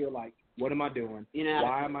going to feel like, what am I doing?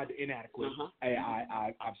 Why am I inadequate?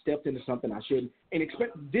 I've stepped into something I shouldn't. And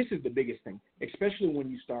this is the biggest thing, especially when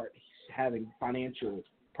you start having financial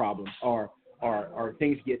problems or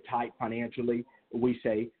things get tight financially, we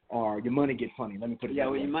say, or your money gets funny. Let me put it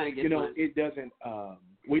that way. Your money gets funny. It doesn't,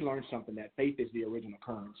 we learned something that faith is the original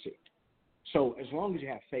currency. So as long as you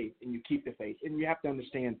have faith and you keep the faith, and you have to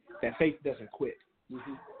understand that faith doesn't quit.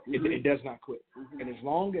 It does not quit. And as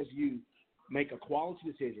long as you make a quality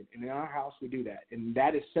decision, and in our house we do that, and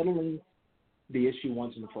that is settling the issue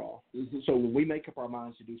once and for all. So when we make up our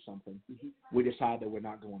minds to do something, we decide that we're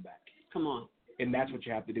not going back. Come on. And that's what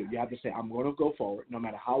you have to do. You have to say, I'm going to go forward, no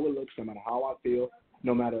matter how it looks, no matter how I feel,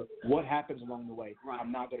 no matter what happens along the way. Right.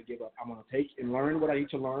 I'm not going to give up. I'm going to take and learn what I need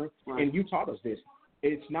to learn. Right. And you taught us this.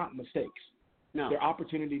 It's not mistakes. No. They're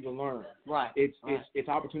opportunity to learn. Right. It's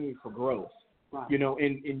opportunity for growth. Right.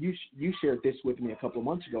 And you shared this with me a couple of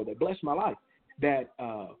months ago that blessed my life. That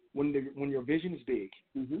when your vision is big,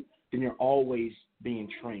 then you're always being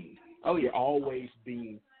trained. Oh, yeah. You're always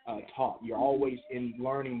being taught. You're always in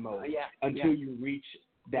learning mode until you reach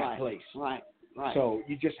that place. Right. So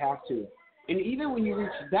you just have to. And even when you reach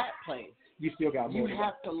that place, you still got more. You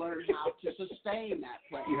have to learn how to sustain that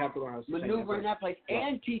place. You have to learn how to sustain maneuver in that place,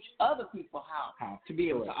 and teach other people how to be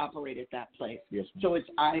able to operate at that place. Yes, ma'am.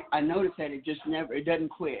 So I noticed that it doesn't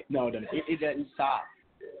quit. No, it doesn't. It doesn't stop.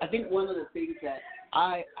 I think one of the things that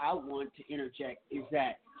I want to interject is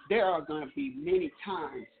that there are going to be many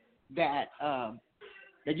times that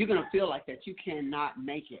you're going to feel like that you cannot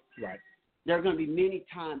make it. Right. There are going to be many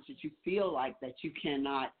times that you feel like that you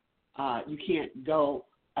cannot, you can't go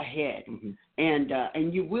ahead,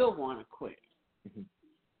 and you will want to quit.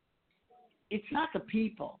 It's not the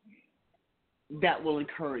people that will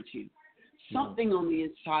encourage you. Something on the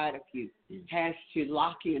inside of you has to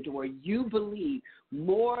lock you into where you believe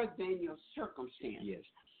more than your circumstance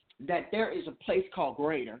that there is a place called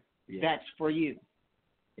greater that's for you.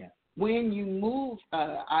 Yeah. When you move,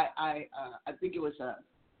 I think it was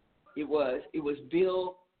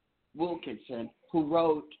Bill Wilkinson who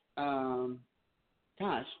wrote the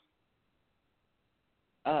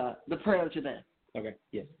Prayer to Death. Okay.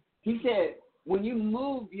 Yes. He said when you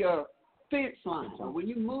move your fence line, or when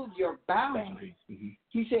you move your boundaries,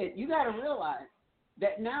 he said you got to realize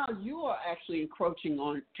that now you are actually encroaching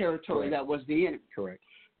on territory that was the enemy. Correct.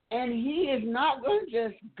 And he is not going to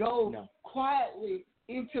just go quietly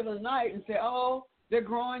into the night and say, oh, they're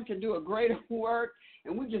growing to do a greater work,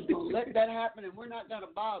 and we're just going to let that happen, and we're not going to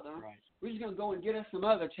bother. Right. We're just going to go and get us some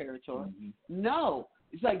other territory. No.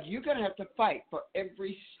 It's like you're going to have to fight for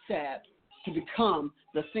every step to become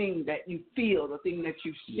the thing that you feel, the thing that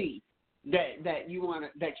you see, that you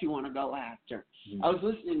want to go after. I was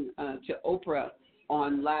listening to Oprah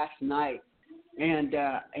on last night, and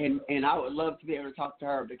I would love to be able to talk to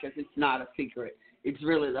her because it's not a secret. It's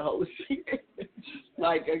really the whole secret.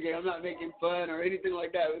 Like, again, I'm not making fun or anything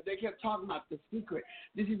like that, but they kept talking about the secret.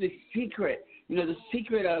 This is the secret, the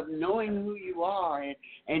secret of knowing who you are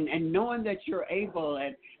and knowing that you're able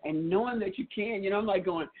and knowing that you can. I'm like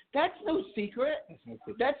going, that's no secret.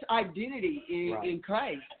 That's identity in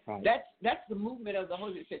Christ. Right. That's the movement of the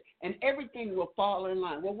Holy Spirit. And everything will fall in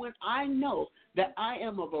line. Well, when I know that I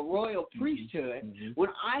am of a royal priesthood, when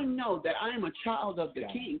I know that I am a child of the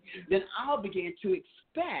King, then I'll begin to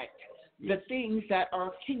expect the things that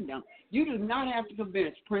are kingdom. You do not have to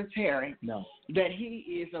convince Prince Harry that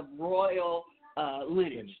he is of royal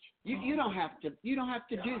lineage. You don't have to. You don't have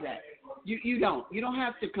to do that. You don't. You don't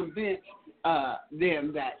have to convince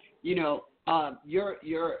them that you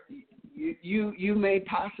may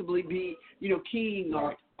possibly be king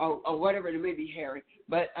or whatever it may be, Harry.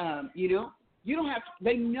 But you don't have to.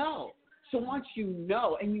 They know. So once you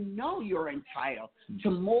know, and you're entitled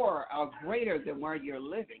to more or greater than where you're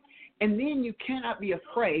living, and then you cannot be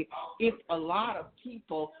afraid if a lot of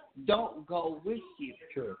people don't go with you.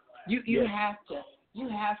 Sure. You have to you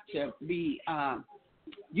have to be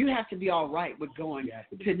all right with going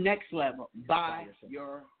to next level by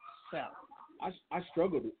yourself. I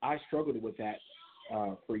struggled with that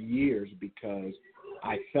for years because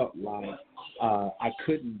I felt like I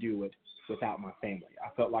couldn't do it without my family. I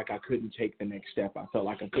felt like I couldn't take the next step. I felt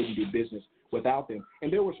like I couldn't do business without them.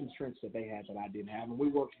 And there were some strengths that they had that I didn't have, and we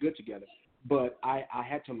worked good together. But I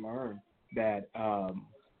had to learn that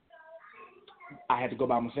I had to go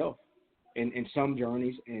by myself. In some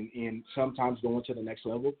journeys and sometimes going to the next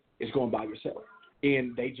level is going by yourself.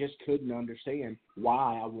 And they just couldn't understand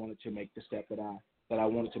why I wanted to make the step that I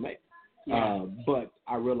wanted to make. Yeah. But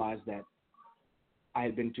I realized that I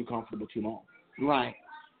had been too comfortable too long. Right.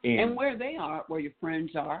 And where they are, where your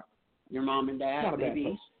friends are, your mom and dad, not a bad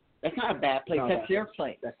place. That's not a bad place. That's their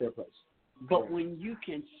place. That's their place. But Correct. when you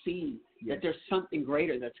can see that there's something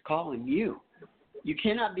greater that's calling you, you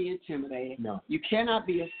cannot be intimidated. No. You cannot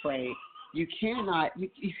be afraid. You cannot.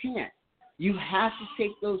 You can't. You have to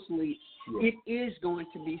take those leaps. Yes. It is going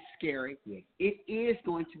to be scary. Yes. It is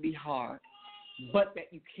going to be hard, but that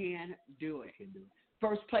you can do it.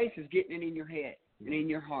 First place is getting it in your head and in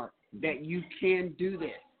your heart that you can do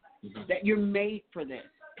this, that you're made for this.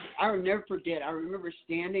 I will never forget. I remember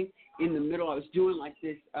standing in the middle. I was doing like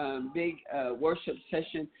this big worship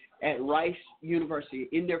session at Rice University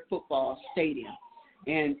in their football stadium,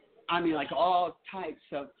 and I mean like all types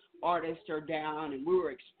of artists are down, and we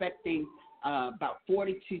were expecting about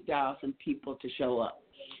 42,000 people to show up.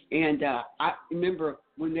 And I remember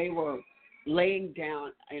when they were laying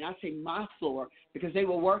down, and I say my floor because they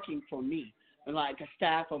were working for me, like a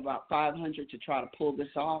staff of about 500 to try to pull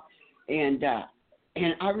this off. And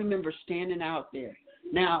I remember standing out there.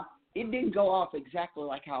 Now, it didn't go off exactly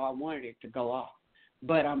like how I wanted it to go off,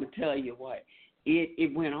 but I'm going to tell you what,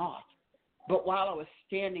 it went off. But while I was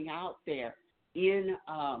standing out there in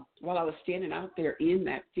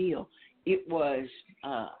that field, it was,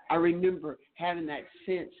 I remember having that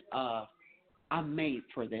sense of, I'm made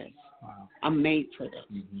for this. Wow. I'm made for this.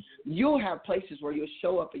 Mm-hmm. You'll have places where you'll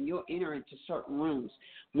show up and you'll enter into certain rooms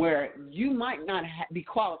where you might not be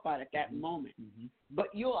qualified at that moment, but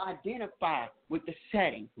you'll identify with the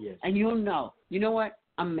setting, and you'll know, you know what,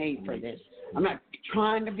 I'm made for this. I'm not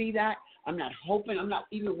trying to be that. I'm not hoping. I'm not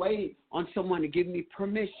even waiting on someone to give me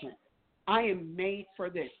permission. I am made for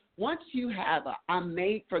this. Once you have a I'm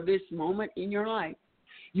made for this moment in your life,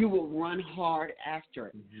 you will run hard after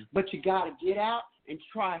it. But you got to get out and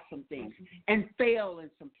try some things and fail in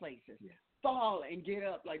some places. Fall and get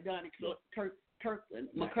up like Donnie McKirkland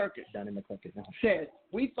says,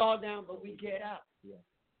 we fall down, but we get up.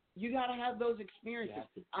 You got to have those experiences.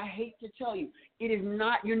 I hate to tell you, it is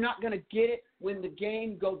not. You're not going to get it when the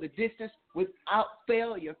game goes the distance without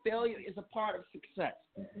failure. Failure is a part of success.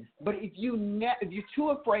 But if you're too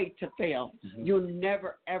afraid to fail, you'll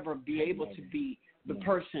never ever be able to be the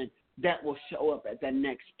person that will show up at that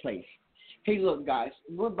next place. Hey, look, guys,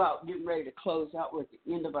 we're about getting ready to close out with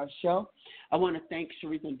the end of our show. I want to thank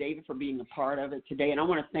Sharita and David for being a part of it today, and I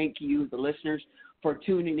want to thank you, the listeners, for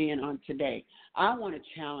tuning in on today. I want to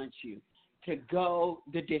challenge you to go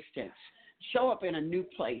the distance. Show up in a new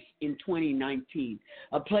place in 2019,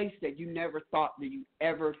 a place that you never thought that you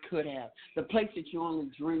ever could have, the place that you only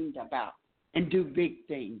dreamed about, and do big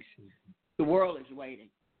things. The world is waiting.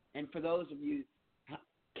 And for those of you,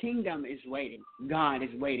 kingdom is waiting. God is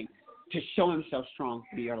waiting to show himself strong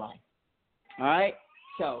through your life. All right?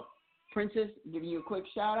 So, Princess, giving you a quick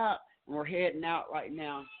shout out. And we're heading out right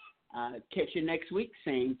now. Catch you next week,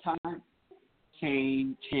 same time,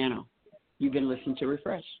 same channel. You've been listening to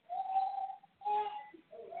Refresh.